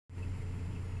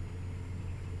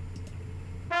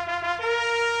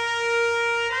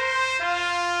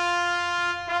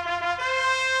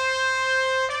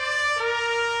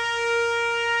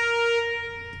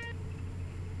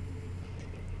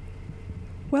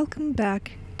Welcome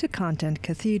back to Content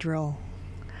Cathedral.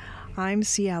 I'm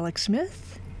C. Alex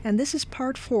Smith, and this is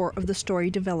part 4 of the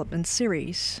Story Development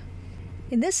Series.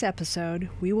 In this episode,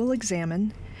 we will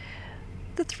examine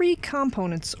the 3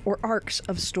 components or arcs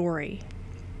of story.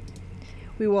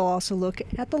 We will also look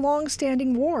at the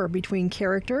long-standing war between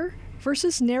character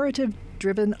versus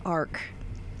narrative-driven arc.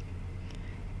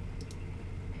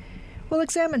 We'll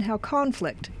examine how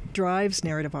conflict drives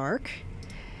narrative arc,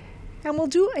 and we'll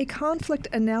do a conflict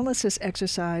analysis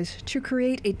exercise to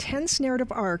create a tense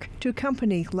narrative arc to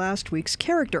accompany last week's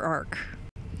character arc.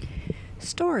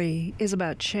 Story is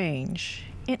about change.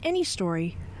 In any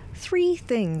story, 3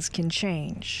 things can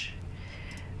change: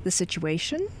 the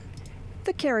situation,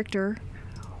 the character,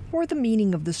 or the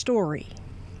meaning of the story.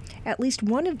 At least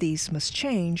one of these must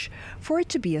change for it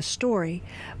to be a story,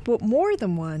 but more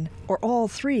than one or all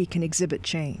 3 can exhibit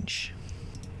change.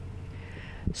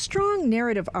 Strong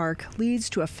narrative arc leads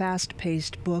to a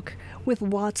fast-paced book with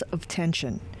lots of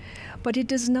tension, but it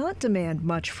does not demand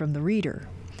much from the reader.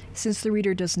 Since the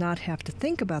reader does not have to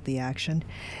think about the action,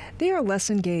 they are less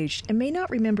engaged and may not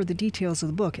remember the details of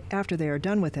the book after they are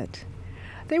done with it.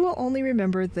 They will only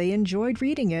remember they enjoyed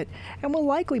reading it and will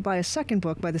likely buy a second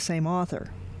book by the same author.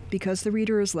 Because the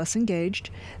reader is less engaged,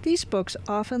 these books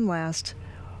often last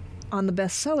on the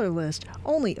bestseller list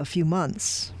only a few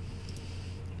months.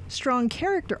 Strong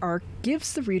character arc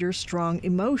gives the reader strong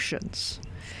emotions.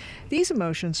 These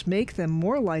emotions make them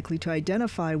more likely to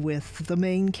identify with the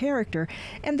main character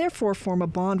and therefore form a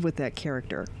bond with that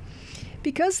character.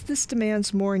 Because this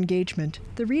demands more engagement,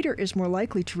 the reader is more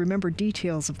likely to remember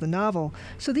details of the novel,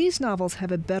 so these novels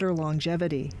have a better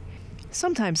longevity,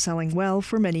 sometimes selling well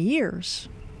for many years.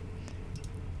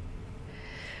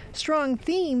 Strong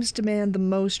themes demand the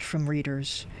most from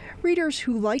readers. Readers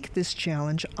who like this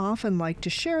challenge often like to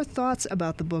share thoughts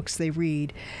about the books they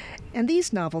read, and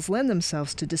these novels lend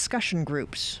themselves to discussion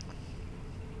groups.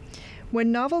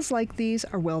 When novels like these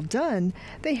are well done,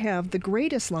 they have the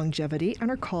greatest longevity and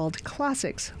are called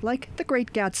classics, like The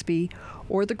Great Gatsby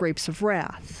or The Grapes of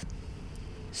Wrath.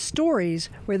 Stories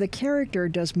where the character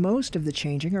does most of the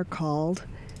changing are called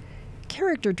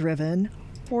character-driven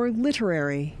or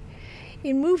literary.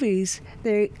 In movies,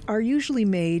 they are usually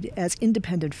made as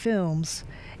independent films,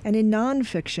 and in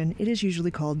nonfiction, it is usually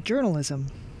called journalism.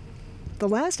 The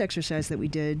last exercise that we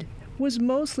did was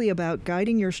mostly about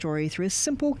guiding your story through a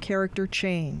simple character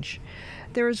change.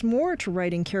 There is more to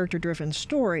writing character-driven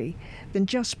story than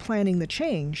just planning the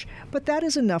change, but that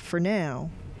is enough for now.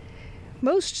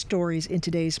 Most stories in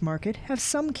today's market have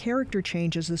some character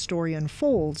change as the story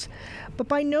unfolds, but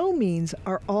by no means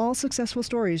are all successful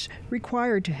stories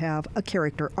required to have a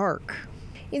character arc.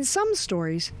 In some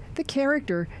stories, the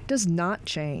character does not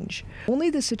change. Only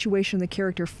the situation the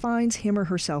character finds him or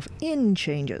herself in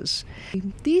changes.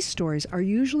 These stories are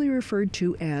usually referred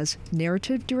to as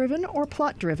narrative-driven or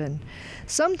plot-driven.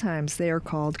 Sometimes they are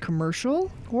called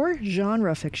commercial or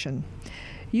genre fiction,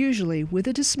 usually with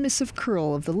a dismissive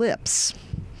curl of the lips.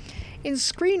 In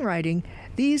screenwriting,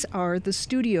 these are the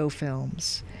studio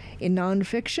films. In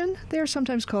nonfiction, they are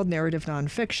sometimes called narrative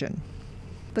nonfiction.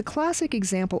 The classic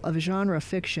example of genre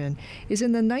fiction is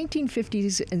in the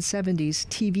 1950s and 70s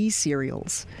TV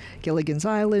serials, Gilligan's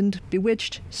Island,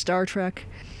 Bewitched, Star Trek.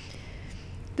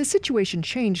 The situation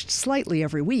changed slightly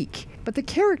every week, but the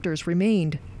characters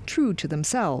remained true to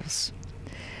themselves.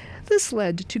 This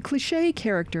led to cliché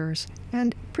characters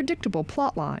and predictable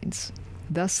plot lines,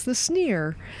 thus the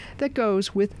sneer that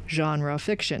goes with genre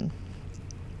fiction.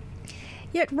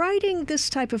 Yet writing this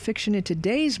type of fiction in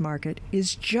today's market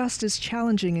is just as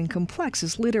challenging and complex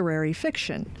as literary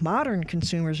fiction. Modern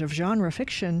consumers of genre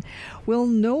fiction will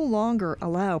no longer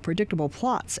allow predictable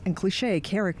plots and cliché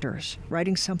characters.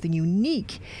 Writing something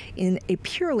unique in a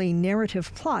purely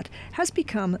narrative plot has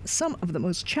become some of the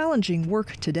most challenging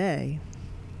work today.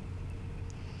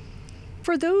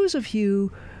 For those of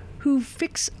you who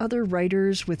fix other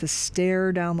writers with a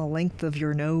stare down the length of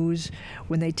your nose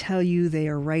when they tell you they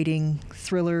are writing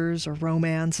thrillers or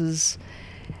romances,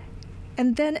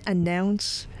 and then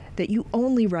announce that you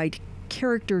only write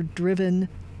character-driven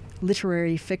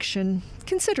literary fiction,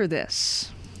 consider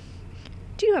this.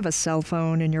 Do you have a cell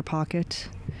phone in your pocket?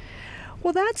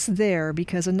 Well, that's there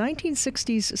because a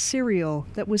 1960s serial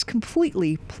that was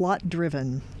completely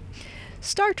plot-driven.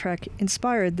 Star Trek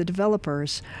inspired the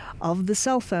developers of the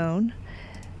cell phone,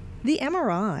 the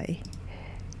MRI,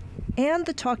 and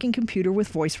the talking computer with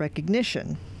voice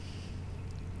recognition.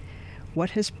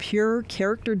 What has pure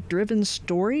character-driven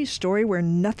story where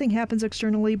nothing happens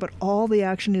externally but all the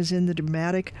action is in the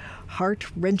dramatic,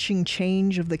 heart-wrenching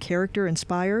change of the character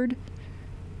inspired?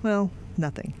 Well,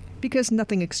 nothing, because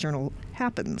nothing external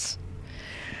happens.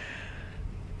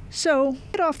 So,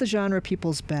 get off the genre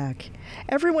people's back.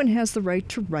 Everyone has the right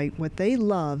to write what they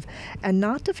love and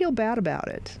not to feel bad about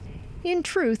it. In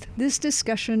truth, this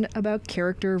discussion about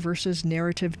character versus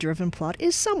narrative-driven plot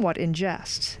is somewhat in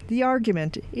jest. The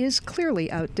argument is clearly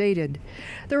outdated.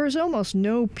 There is almost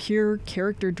no pure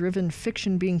character-driven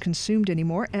fiction being consumed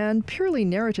anymore, and purely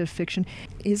narrative fiction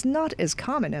is not as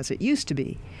common as it used to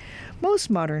be. Most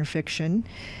modern fiction,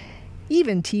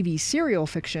 even TV serial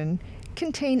fiction,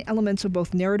 contain elements of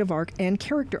both narrative arc and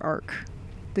character arc.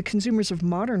 The consumers of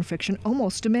modern fiction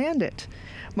almost demand it.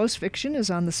 Most fiction is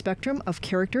on the spectrum of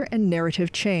character and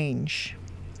narrative change.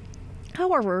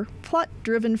 However,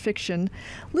 plot-driven fiction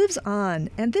lives on,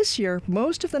 and this year,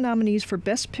 most of the nominees for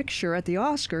Best Picture at the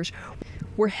Oscars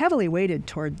were heavily weighted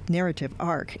toward narrative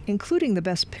arc, including the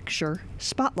Best Picture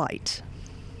Spotlight.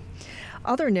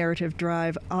 Other narrative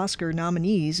drive Oscar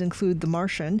nominees include The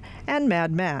Martian and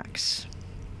Mad Max.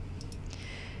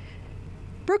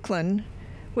 Brooklyn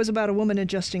was about a woman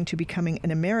adjusting to becoming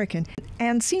an American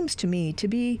and seems to me to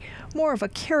be more of a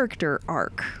character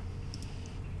arc,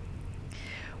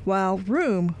 while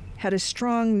Room had a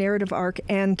strong narrative arc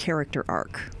and character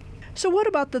arc. So what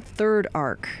about the third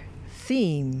arc,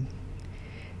 Theme?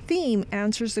 Theme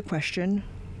answers the question,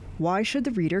 why should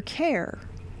the reader care?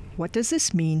 What does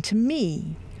this mean to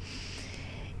me?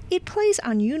 It plays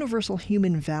on universal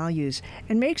human values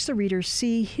and makes the reader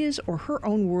see his or her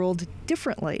own world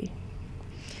differently.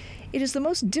 It is the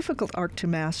most difficult arc to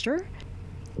master,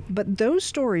 but those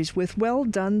stories with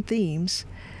well-done themes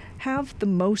have the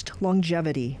most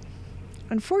longevity.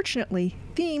 Unfortunately,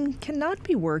 theme cannot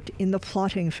be worked in the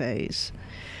plotting phase.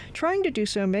 Trying to do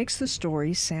so makes the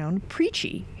story sound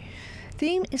preachy.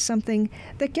 Theme is something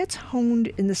that gets honed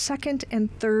in the second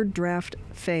and third draft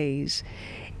phase.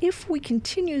 If we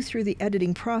continue through the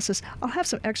editing process, I'll have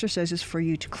some exercises for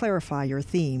you to clarify your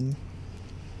theme.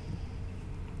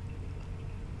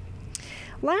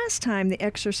 Last time, the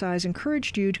exercise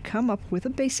encouraged you to come up with a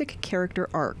basic character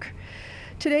arc.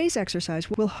 Today's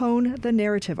exercise will hone the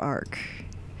narrative arc.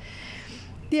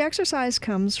 The exercise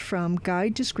comes from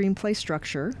Guide to Screenplay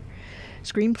Structure.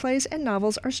 Screenplays and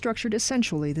novels are structured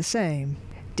essentially the same.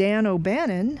 Dan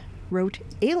O'Bannon wrote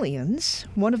Aliens,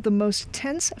 one of the most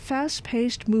tense,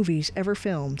 fast-paced movies ever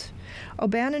filmed.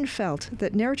 O'Bannon felt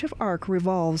that narrative arc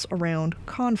revolves around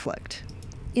conflict.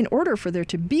 In order for there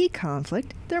to be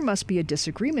conflict, there must be a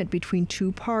disagreement between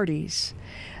two parties.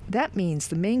 That means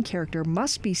the main character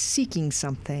must be seeking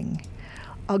something,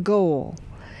 a goal,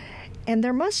 and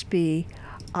there must be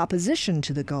opposition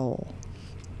to the goal.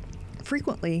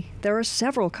 Frequently, there are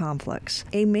several conflicts,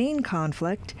 a main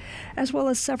conflict, as well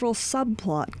as several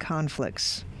subplot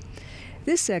conflicts.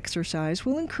 This exercise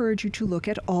will encourage you to look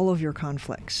at all of your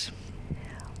conflicts.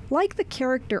 Like the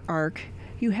character arc,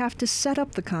 you have to set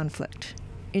up the conflict.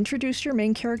 Introduce your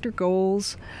main character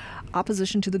goals,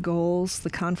 opposition to the goals, the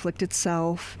conflict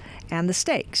itself, and the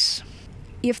stakes,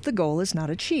 if the goal is not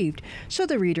achieved, so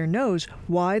the reader knows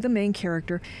why the main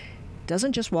character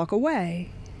doesn't just walk away.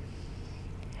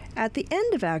 At the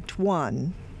end of Act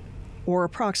 1, or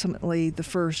approximately the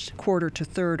first quarter to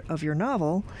third of your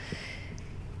novel,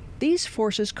 these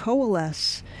forces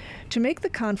coalesce to make the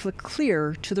conflict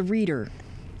clear to the reader.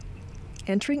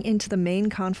 Entering into the main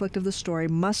conflict of the story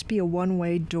must be a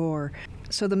one-way door,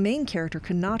 so the main character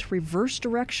cannot reverse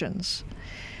directions.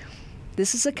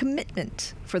 This is a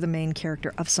commitment for the main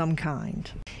character of some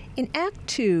kind. In Act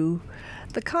 2,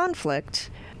 the conflict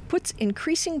puts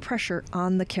increasing pressure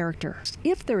on the character.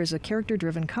 If there is a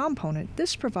character-driven component,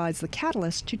 this provides the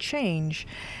catalyst to change,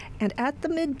 and at the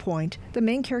midpoint, the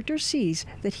main character sees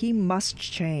that he must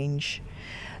change.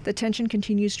 The tension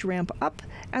continues to ramp up,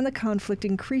 and the conflict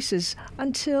increases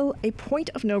until a point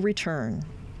of no return.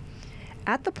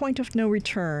 At the point of no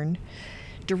return,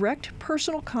 direct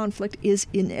personal conflict is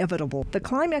inevitable. The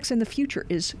climax in the future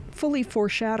is fully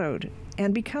foreshadowed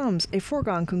and becomes a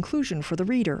foregone conclusion for the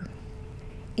reader.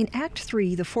 In Act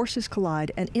 3, the forces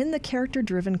collide, and in the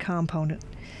character-driven component,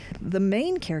 the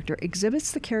main character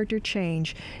exhibits the character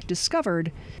change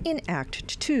discovered in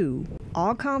Act 2.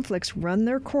 All conflicts run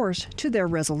their course to their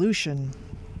resolution.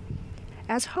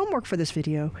 As homework for this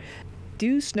video,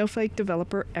 do Snowflake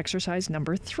Developer Exercise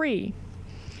number 3.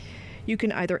 You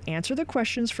can either answer the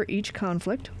questions for each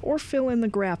conflict or fill in the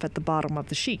graph at the bottom of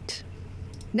the sheet.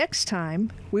 Next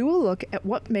time, we will look at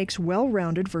what makes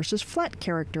well-rounded versus flat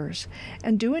characters,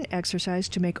 and do an exercise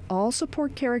to make all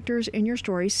support characters in your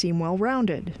story seem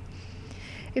well-rounded.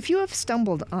 If you have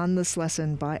stumbled on this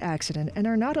lesson by accident and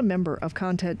are not a member of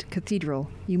Content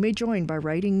Cathedral, you may join by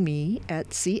writing me at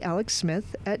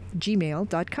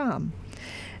calexsmith@gmail.com.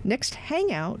 Next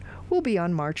Hangout will be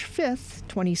on March 5th,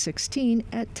 2016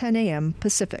 at 10 a.m.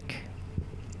 Pacific.